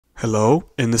Hello,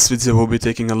 in this video we'll be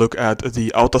taking a look at the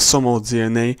autosomal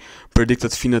DNA, predicted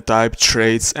phenotype,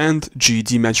 traits, and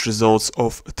GED match results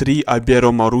of 3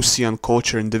 Iberomaurusian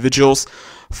culture individuals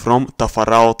from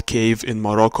Tafarat cave in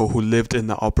Morocco who lived in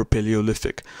the Upper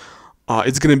Paleolithic.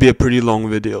 It's going to be a pretty long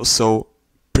video, so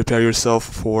prepare yourself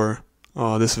for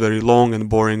this very long and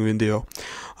boring video.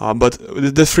 But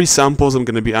the 3 samples I'm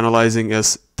going to be analyzing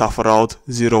is Tafarat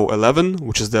 011,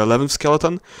 which is the 11th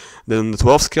skeleton, then the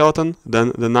 12th skeleton,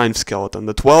 then the 9th skeleton.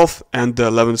 The 12th and the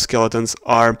 11th skeletons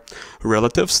are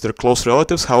relatives, they're close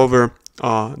relatives, however,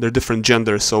 they're different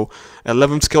genders. So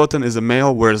 11th skeleton is a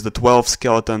male, whereas the 12th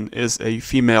skeleton is a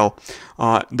female.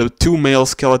 The 2 male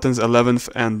skeletons, 11th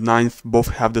and 9th, both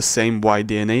have the same Y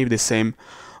DNA, the same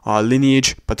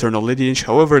lineage, paternal lineage,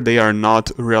 however, they are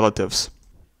not relatives.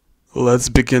 Let's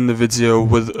begin the video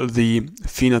with the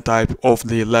phenotype of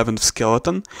the 11th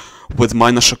skeleton. With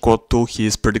my NOSHACOT tool, he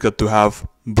is predicted to have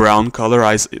brown color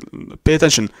eyes. Pay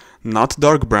attention, not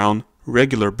dark brown,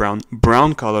 regular brown,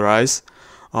 brown color eyes,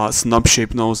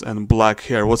 snub-shaped nose, and black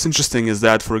hair. What's interesting is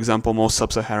that, for example, most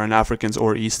sub-Saharan Africans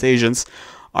or East Asians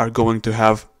are going to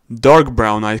have dark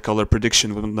brown eye color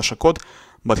prediction with NOSHACOT,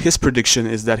 but his prediction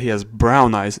is that he has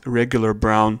brown eyes, regular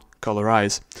brown color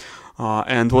eyes.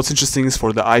 And what's interesting is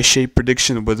for the eye shape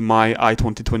prediction with my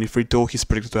i2023 tool, he's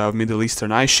predicted to have Middle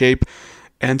Eastern eye shape,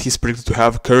 and he's predicted to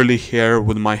have curly hair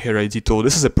with my Hair ID tool.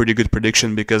 This is a pretty good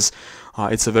prediction because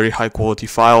it's a very high quality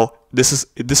file. This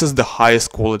is the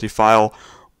highest quality file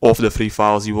of the 3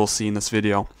 files you will see in this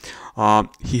video.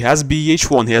 He has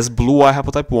BEH1, he has blue eye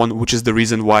haplotype 1, which is the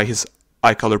reason why his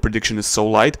eye color prediction is so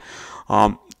light.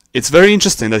 It's very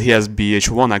interesting that he has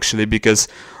BEH1 actually, because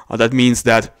that means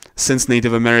that since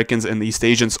Native Americans and East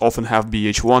Asians often have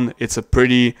BEH1, it's a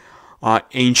pretty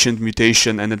ancient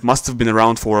mutation, and it must have been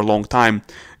around for a long time,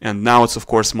 and now it's of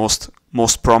course most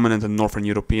prominent in Northern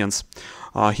Europeans.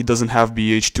 He doesn't have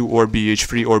BH2 or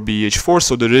BH3 or BH4,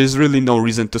 so there is really no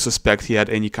reason to suspect he had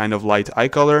any kind of light eye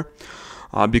color,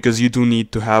 because you do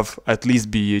need to have at least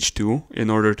BH2 in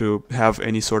order to have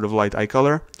any sort of light eye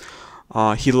color.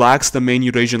 He lacks the main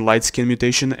Eurasian light skin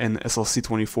mutation in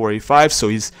SLC24A5, so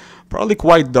he's probably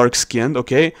quite dark skinned,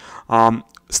 okay?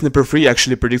 Snipper3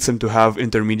 actually predicts him to have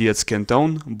intermediate skin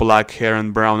tone, black hair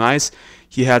and brown eyes.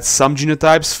 He had some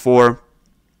genotypes for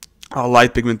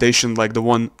light pigmentation like the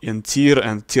one in TIR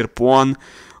and TIRP1,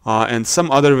 and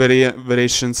some other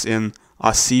variations in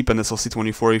SEEP and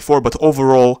SLC24A4, but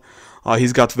overall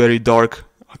he's got very dark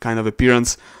kind of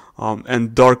appearance.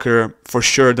 And darker for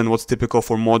sure than what's typical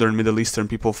for modern Middle Eastern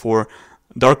people,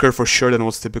 darker for sure than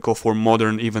what's typical for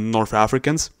modern even North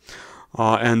Africans.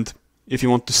 And if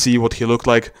you want to see what he looked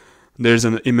like, there's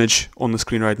an image on the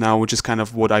screen right now, which is kind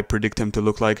of what I predict him to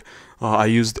look like. I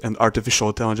used an artificial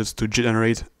intelligence to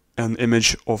generate an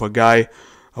image of a guy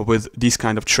with these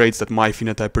kind of traits that my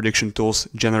phenotype prediction tools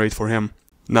generate for him.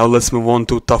 Now let's move on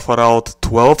to Tafarat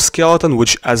 12 skeleton,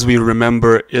 which, as we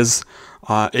remember, is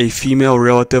a female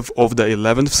relative of the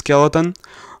 11th skeleton.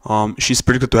 She's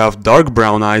predicted to have dark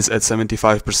brown eyes at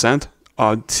 75%.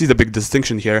 See the big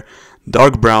distinction here,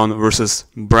 dark brown versus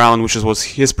brown, which was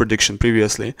his prediction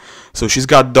previously. So she's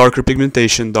got darker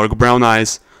pigmentation, dark brown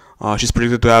eyes. She's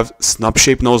predicted to have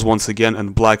snub-shaped nose once again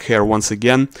and black hair once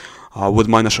again with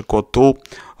my NOSHACOT tool.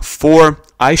 For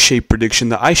eye shape prediction,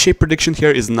 the eye shape prediction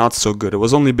here is not so good. It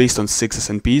was only based on 6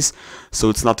 SNPs, so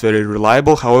it's not very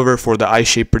reliable. However, for the eye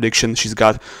shape prediction, she's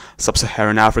got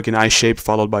sub-Saharan African eye shape,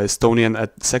 followed by Estonian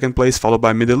at 2nd place, followed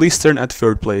by Middle Eastern at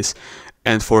 3rd place.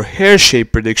 And for hair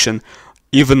shape prediction,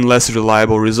 even less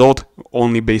reliable result,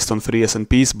 only based on 3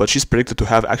 SNPs, but she's predicted to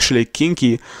have actually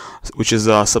kinky, which is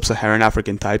a sub-Saharan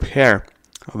African type hair.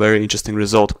 A very interesting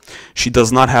result. She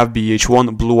does not have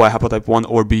BH1, blue eye haplotype 1,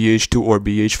 or BH2, or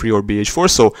BH3, or BH4,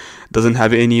 so doesn't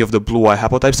have any of the blue eye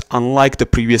haplotypes, unlike the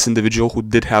previous individual who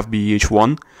did have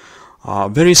BH1.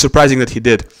 Very surprising that he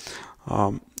did.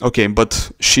 Okay,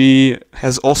 but she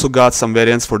has also got some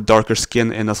variants for darker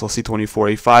skin in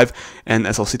SLC24A5 and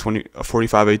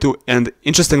SLC45A2, and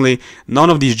interestingly, none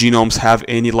of these genomes have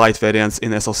any light variants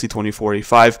in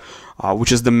SLC24A5,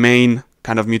 which is the main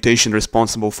kind of mutation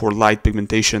responsible for light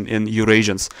pigmentation in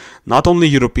Eurasians. Not only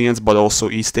Europeans, but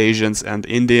also East Asians and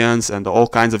Indians and all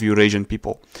kinds of Eurasian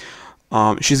people.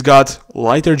 She's got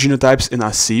lighter genotypes in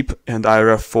ASEEP and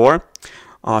IRF4.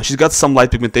 She's got some light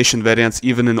pigmentation variants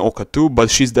even in OCA2, but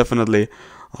she's definitely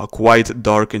quite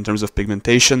dark in terms of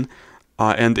pigmentation.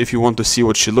 And if you want to see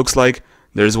what she looks like,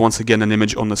 there's once again an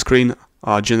image on the screen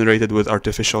generated with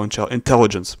artificial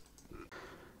intelligence.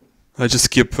 I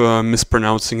just keep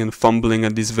mispronouncing and fumbling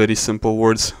at these very simple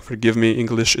words. Forgive me,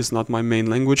 English is not my main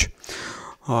language.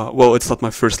 Well, it's not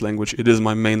my first language. It is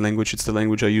my main language. It's the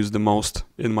language I use the most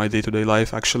in my day-to-day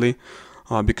life, actually,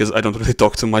 because I don't really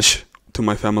talk too much to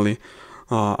my family.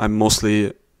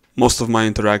 Most of my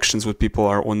interactions with people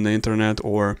are on the internet,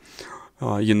 or,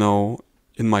 you know,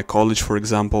 in my college, for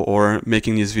example, or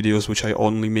making these videos, which I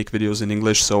only make videos in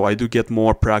English. So I do get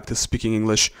more practice speaking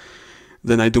English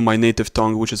than I do my native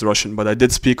tongue, which is Russian. But I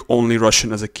did speak only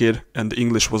Russian as a kid, and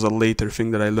English was a later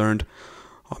thing that I learned,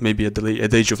 maybe at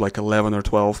the age of like 11 or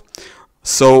 12.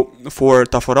 So for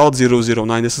Tafaralt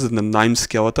 009, this is in the 9th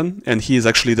skeleton, and he is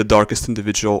actually the darkest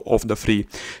individual of the three.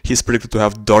 He's predicted to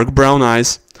have dark brown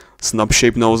eyes,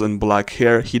 snub-shaped nose, and black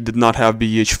hair. He did not have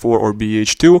BH4 or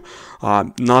BH2.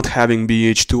 Not having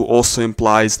BH2 also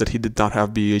implies that he did not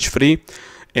have BH3.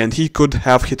 And he could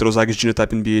have heterozygous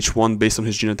genotype in BH1 based on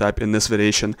his genotype in this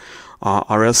variation,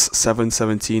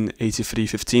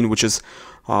 RS7178315, which is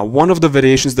one of the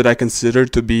variations that I consider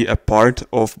to be a part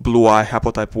of blue eye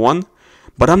haplotype 1.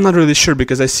 But I'm not really sure,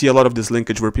 because I see a lot of this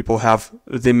linkage where people have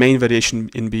the main variation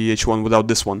in BH1 without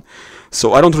this one.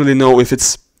 So I don't really know if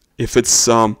it's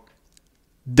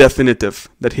definitive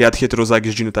that he had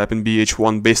heterozygous genotype in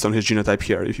BH1 based on his genotype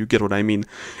here, if you get what I mean.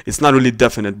 It's not really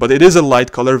definite, but it is a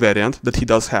light color variant that he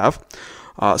does have.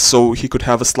 So he could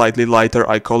have a slightly lighter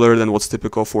eye color than what's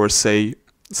typical for, say,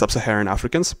 sub-Saharan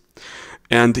Africans.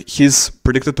 And he's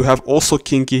predicted to have also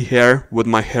kinky hair with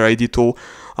my hair ID tool.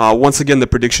 Once again, the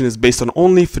prediction is based on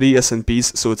only 3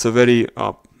 SNPs, so it's a very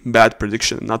bad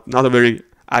prediction, not a very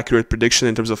accurate prediction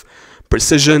in terms of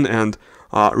precision and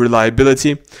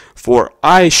reliability. For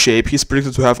eye shape, he's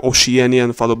predicted to have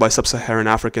Oceanian, followed by Sub-Saharan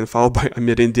African, followed by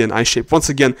Amerindian eye shape. Once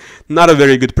again, not a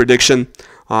very good prediction,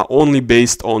 only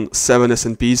based on 7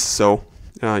 SNPs, so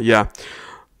yeah.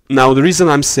 Now, the reason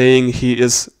I'm saying he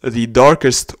is the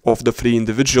darkest of the 3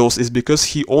 individuals is because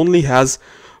he only has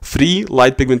 3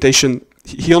 light pigmentation.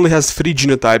 He only has 3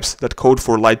 genotypes that code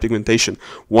for light pigmentation.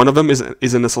 One of them is an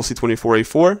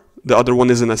SLC24A4, the other one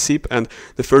is an ASEP, and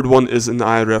the third one is an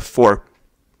IRF4.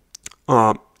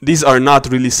 These are not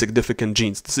really significant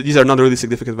genes. These are not really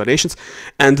significant variations,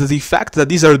 and the fact that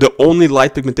these are the only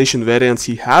light pigmentation variants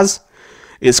he has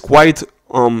is quite,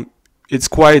 it's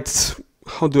quite,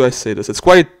 how do I say this? It's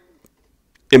quite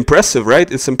impressive,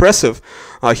 right? It's impressive.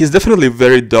 He's definitely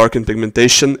very dark in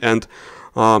pigmentation, and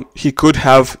he could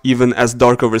have even as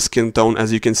dark of a skin tone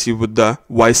as you can see with the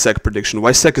YSEC prediction.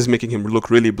 YSEC is making him look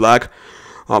really black,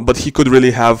 but he could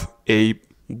really have a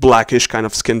blackish kind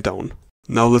of skin tone.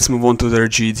 Now let's move on to their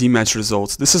GED match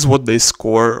results. This is what they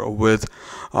score with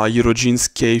Eurogenes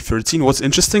K13. What's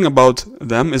interesting about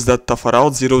them is that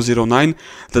Tafaralt 009,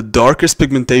 the darkest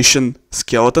pigmentation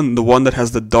skeleton, the one that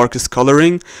has the darkest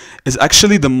coloring, is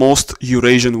actually the most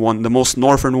Eurasian one, the most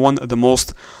northern one, the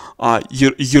most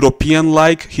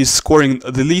European-like. He's scoring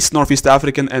the least Northeast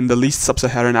African and the least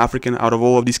Sub-Saharan African out of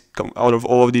all of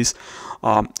these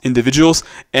individuals,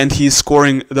 and he's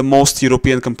scoring the most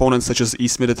European components such as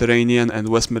East Mediterranean and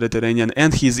West Mediterranean,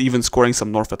 and he's even scoring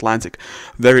some North Atlantic.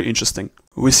 Very interesting.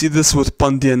 We see this with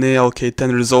PanDNA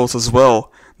LK10 results as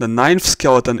well. The 9th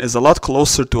skeleton is a lot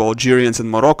closer to Algerians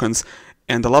and Moroccans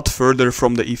and a lot further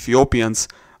from the Ethiopians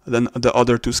than the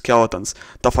other 2 skeletons.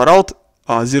 Tafaralt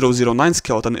 009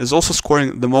 skeleton is also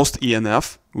scoring the most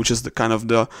ENF, which is the kind of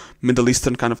the Middle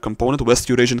Eastern kind of component, West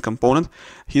Eurasian component.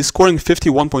 He's scoring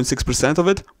 51.6% of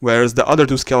it, whereas the other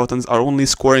 2 skeletons are only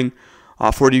scoring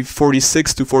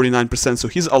 46 to 49%. So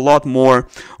he's a lot more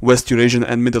West Eurasian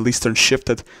and Middle Eastern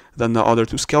shifted than the other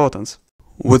 2 skeletons.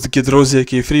 With Gedrosia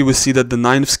K3, we see that the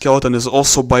 9th skeleton is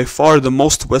also by far the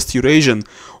most West Eurasian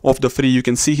of the 3. You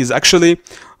can see he's actually,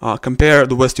 compare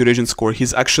the West Eurasian score,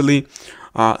 he's actually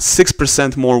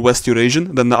 6% more West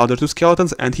Eurasian than the other 2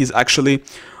 skeletons, and he's actually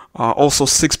also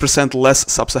 6% less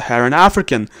Sub-Saharan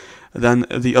African than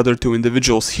the other 2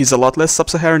 individuals. He's a lot less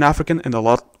Sub-Saharan African and a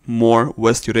lot more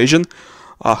West Eurasian.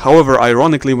 However,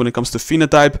 ironically, when it comes to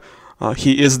phenotype,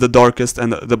 he is the darkest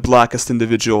and the blackest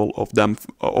individual of them,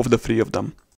 of the 3 of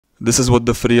them. This is what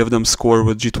the 3 of them score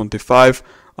with G25.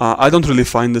 I don't really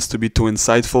find this to be too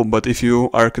insightful, but if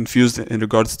you are confused in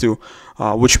regards to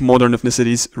which modern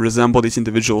ethnicities resemble these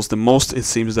individuals the most, it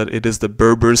seems that it is the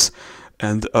Berbers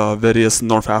and various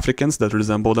North Africans that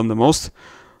resemble them the most.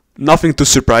 Nothing too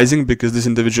surprising, because these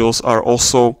individuals are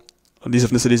also, these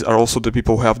ethnicities are also the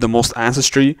people who have the most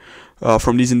ancestry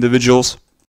from these individuals.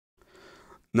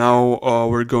 Now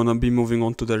we're gonna be moving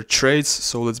on to their traits,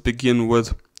 so let's begin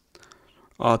with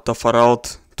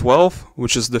Tafaralt 12,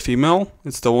 which is the female.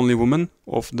 It's the only woman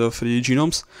of the 3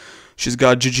 genomes. She's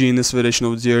got GG in this variation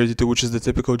of DRD2, which is the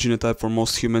typical genotype for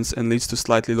most humans and leads to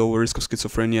slightly lower risk of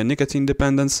schizophrenia and nicotine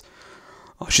dependence.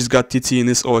 She's got TT in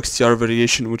this OXTR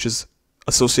variation, which is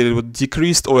associated with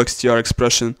decreased OXTR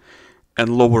expression and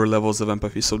lower levels of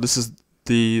empathy. So this is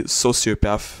the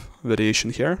sociopath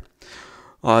variation here.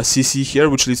 CC here,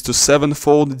 which leads to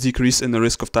 7-fold decrease in the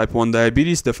risk of type 1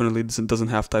 diabetes. Definitely doesn't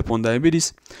have type 1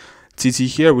 diabetes. TT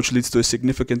here, which leads to a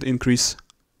significant increase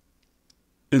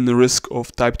in the risk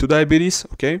of type 2 diabetes.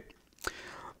 Okay.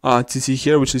 TT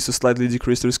here, which leads to slightly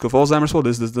decreased risk of Alzheimer's. Well,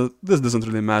 this doesn't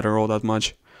really matter all that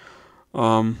much.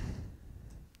 And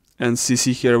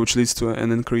CC here, which leads to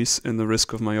an increase in the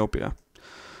risk of myopia.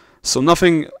 So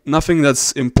nothing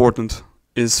that's important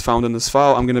is found in this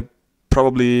file. I'm gonna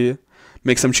probably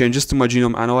make some changes to my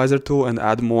genome analyzer tool and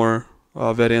add more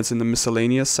variants in the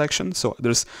miscellaneous section. So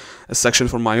there's a section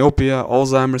for myopia,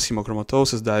 Alzheimer's,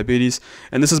 hemochromatosis, diabetes,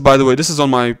 and this is, by the way, this is on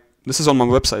my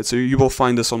website, so you will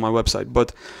find this on my website.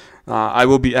 But I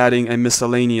will be adding a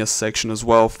miscellaneous section as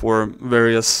well for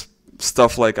various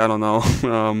stuff like, I don't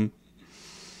know,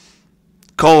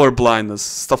 color blindness,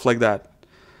 stuff like that.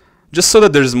 Just so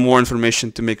that there's more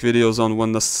information to make videos on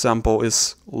when the sample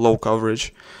is low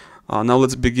coverage. Now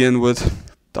let's begin with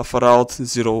Tafaralt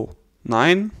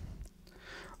 09.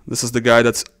 This is the guy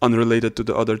that's unrelated to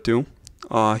the other two.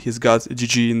 He's got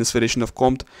GG in this variation of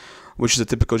Comte, which is a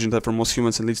typical genotype for most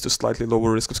humans and leads to slightly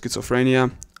lower risk of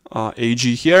schizophrenia.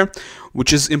 AG here,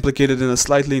 which is implicated in a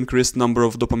slightly increased number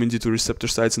of dopamine D2 receptor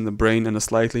sites in the brain and a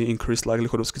slightly increased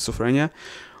likelihood of schizophrenia.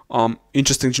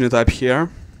 Interesting genotype here,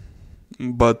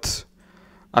 but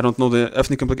I don't know the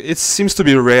ethnic implication. It seems to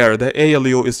be rare. The A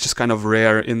allele is just kind of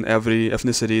rare in every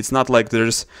ethnicity. It's not like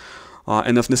there's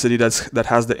an ethnicity that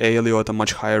has the A allele at a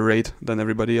much higher rate than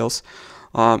everybody else.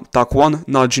 TAC1,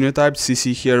 not genotyped.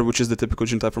 CC here, which is the typical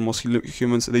genotype for most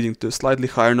humans, leading to a slightly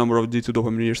higher number of D2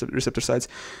 dopamine receptor sites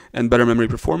and better memory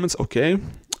performance. Okay.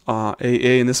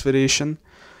 AA in this variation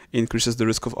increases the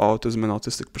risk of autism and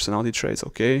autistic personality traits.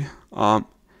 Okay.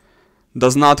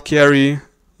 Does not carry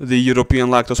the European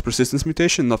lactose persistence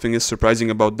mutation. Nothing is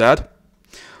surprising about that.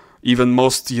 Even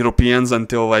most Europeans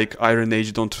until like Iron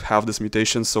Age don't have this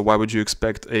mutation, so why would you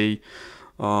expect a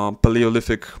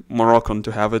Paleolithic Moroccan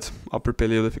to have it, Upper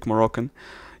Paleolithic Moroccan.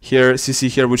 Here, CC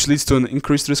here, which leads to an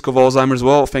increased risk of Alzheimer's.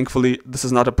 Well, thankfully, this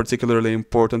is not a particularly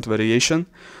important variation.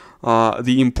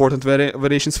 The important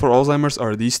variations for Alzheimer's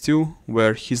are these two,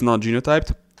 where he's not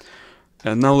genotyped.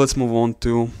 And now let's move on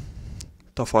to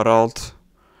Tafaralt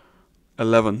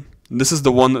 11. This is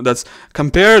the one that's,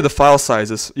 compare the file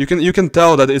sizes. You can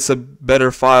tell that it's a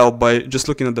better file by just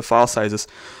looking at the file sizes.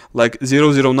 Like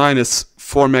 009 is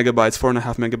 4 megabytes,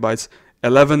 4.5 megabytes.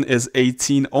 11 is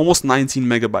 18, almost 19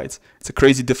 megabytes. It's a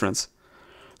crazy difference.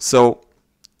 So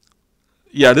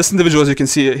yeah, this individual, as you can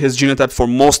see, his genotype for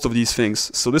most of these things.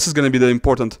 So this is going to be the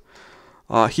important.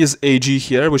 Here's AG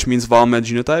here, which means VALMED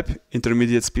genotype,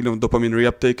 intermediate speed of dopamine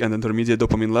reuptake and intermediate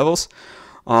dopamine levels.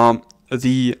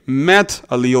 The MET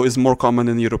allele is more common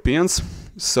in Europeans,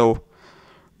 so,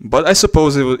 but I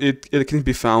suppose it can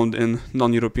be found in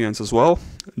non-Europeans as well.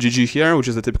 GG here, which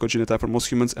is the typical genotype for most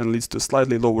humans and leads to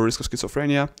slightly lower risk of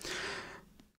schizophrenia.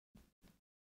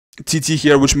 TT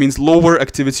here, which means lower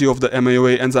activity of the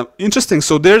MAOA enzyme. Interesting.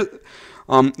 So there,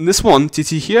 this one,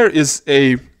 TT here, is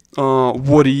a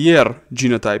warrior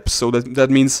genotype. So that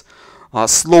means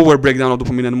slower breakdown of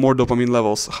dopamine and more dopamine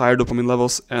levels, higher dopamine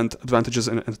levels, and advantages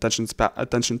in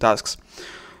attention tasks.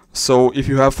 So if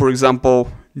you have, for example,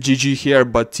 GG here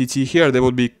but TT here, they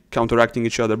would be counteracting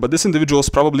each other. But this individual is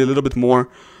probably a little bit more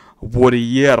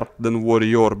warrior than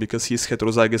warrior because he's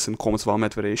heterozygous in Comte's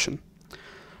VALMED variation.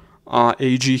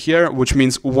 AG here, which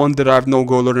means one derived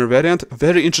no-go learner variant.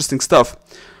 Very interesting stuff.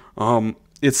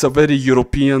 It's a very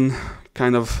European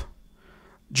kind of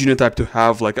genotype to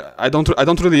have. Like I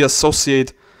don't really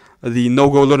associate the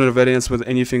no-go learner variants with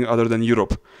anything other than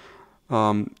Europe.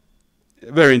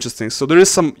 Very interesting. So there is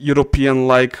some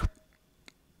European-like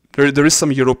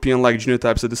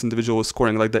genotypes that this individual is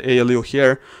scoring, like the A allele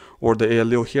here or the A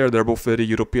allele here. They're both very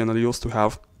European alleles to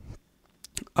have.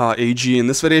 AG in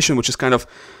this variation, which is kind of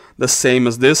the same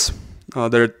as this.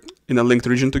 They're in a linked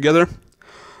region together.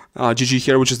 GG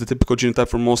here, which is the typical genotype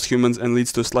for most humans and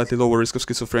leads to a slightly lower risk of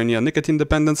schizophrenia and nicotine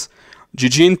dependence.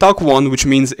 GG in TAC1, which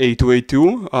means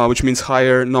A2A2, which means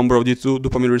higher number of D2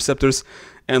 dopamine receptors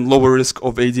and lower risk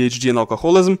of ADHD and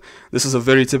alcoholism. This is a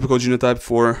very typical genotype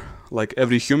for like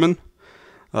every human.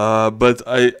 But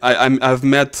I've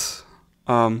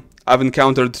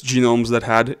encountered genomes that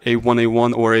had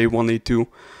A1A1 or A1A2.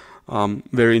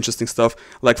 Very interesting stuff.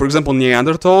 Like for example,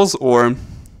 Neanderthals or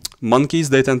monkeys,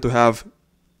 they tend to have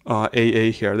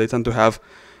AA here. They tend to have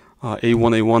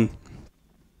A1A1,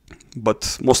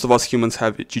 but most of us humans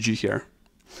have GG here,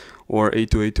 or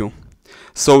A2A2.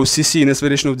 So CC in this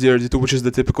variation of DRD2, which is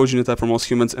the typical genotype for most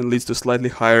humans and leads to slightly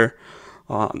higher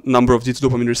number of D2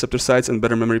 dopamine receptor sites, and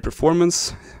better memory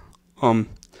performance.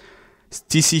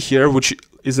 TC here, which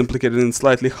is implicated in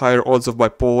slightly higher odds of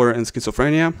bipolar and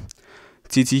schizophrenia.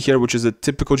 TT here, which is a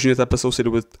typical genotype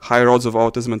associated with higher odds of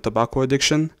autism and tobacco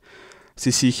addiction.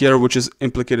 CC here, which is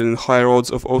implicated in higher odds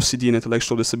of OCD and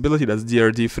intellectual disability. That's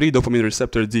DRD3, dopamine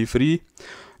receptor D3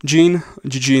 gene.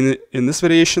 GG in this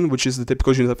variation, which is the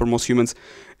typical genotype for most humans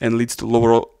and leads to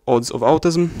lower odds of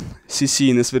autism. CC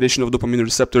in this variation of dopamine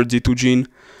receptor D2 gene.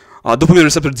 Dopamine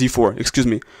receptor D4, excuse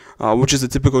me, which is the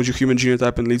typical human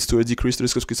genotype and leads to a decreased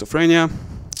risk of schizophrenia.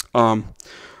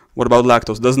 What about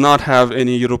lactose? Does not have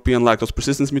any European lactose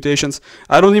persistence mutations.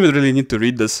 I don't even really need to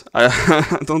read this.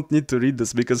 I don't need to read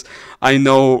this because I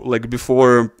know, like,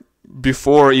 before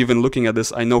even looking at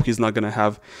this, I know he's not going to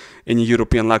have any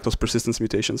European lactose persistence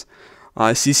mutations.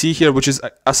 CC here, which is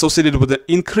associated with the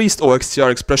increased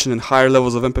OXTR expression and higher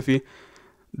levels of empathy.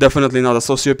 Definitely not a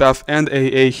sociopath. And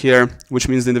AA here, which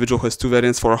means the individual has two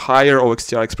variants for higher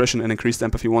OXTR expression and increased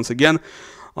empathy once again.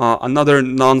 Another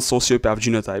non-sociopath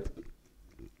genotype.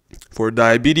 For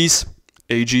diabetes,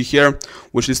 AG here,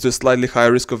 which leads to a slightly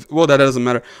higher risk of, well, that doesn't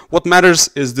matter. What matters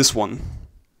is this one.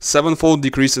 7-fold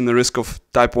decrease in the risk of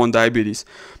type 1 diabetes.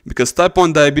 Because type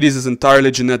 1 diabetes is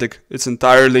entirely genetic. It's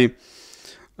entirely,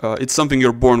 it's something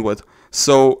you're born with.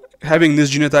 So having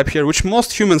this genotype here, which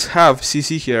most humans have,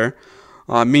 CC here,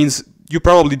 means you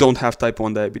probably don't have type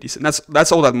 1 diabetes. And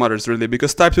that's all that matters, really.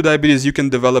 Because type 2 diabetes, you can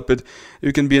develop it.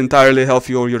 You can be entirely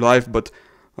healthy all your life, but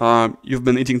you've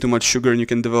been eating too much sugar and you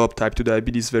can develop type 2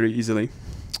 diabetes very easily.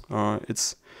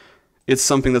 It's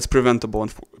something that's preventable,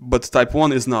 but type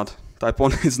 1 is not. Type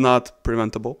 1 is not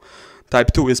preventable.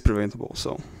 Type 2 is preventable,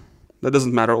 so that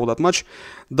doesn't matter all that much.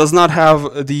 Does not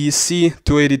have the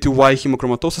C282Y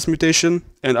hemochromatosis mutation,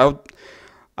 and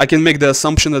I can make the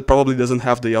assumption that probably doesn't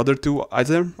have the other two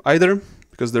either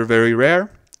because they're very rare.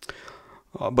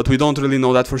 But we don't really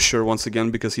know that for sure, once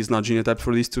again, because he's not genotyped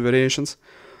for these two variations.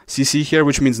 CC here,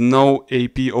 which means no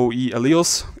APOE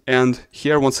alleles, and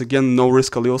here once again no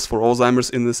risk alleles for Alzheimer's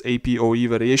in this APOE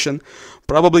variation.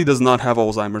 Probably does not have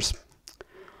Alzheimer's.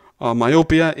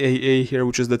 Myopia, AA here,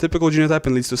 which is the typical genotype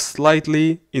and leads to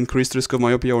slightly increased risk of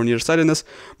myopia or nearsightedness,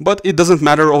 but it doesn't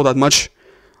matter all that much.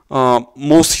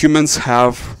 Most humans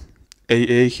have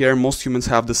AA here, most humans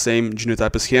have the same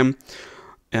genotype as him,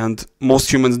 and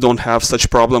most humans don't have such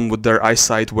problem with their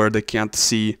eyesight where they can't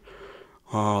see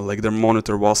like their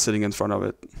monitor while sitting in front of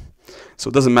it. So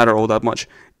it doesn't matter all that much.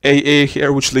 AA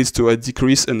here, which leads to a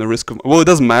decrease in the risk of, well, it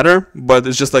doesn't matter, but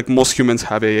it's just like most humans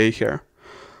have AA here.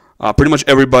 Pretty much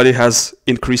everybody has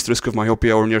increased risk of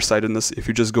myopia or nearsightedness if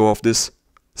you just go off this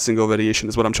single variation,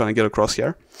 is what I'm trying to get across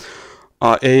here.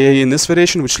 AA in this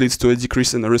variation, which leads to a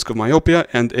decrease in the risk of myopia,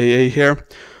 and AA here,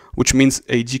 which means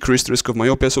a decreased risk of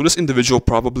myopia. So this individual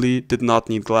probably did not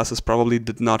need glasses, probably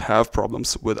did not have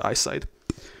problems with eyesight.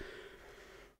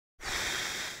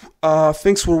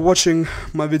 Thanks for watching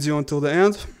my video until the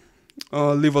end.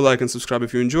 Leave a like and subscribe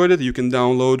if you enjoyed it. You can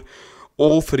download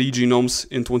all 3 genomes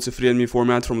in 23andMe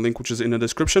format from link which is in the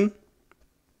description.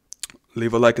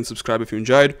 Leave a like and subscribe if you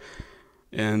enjoyed,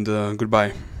 and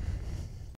goodbye.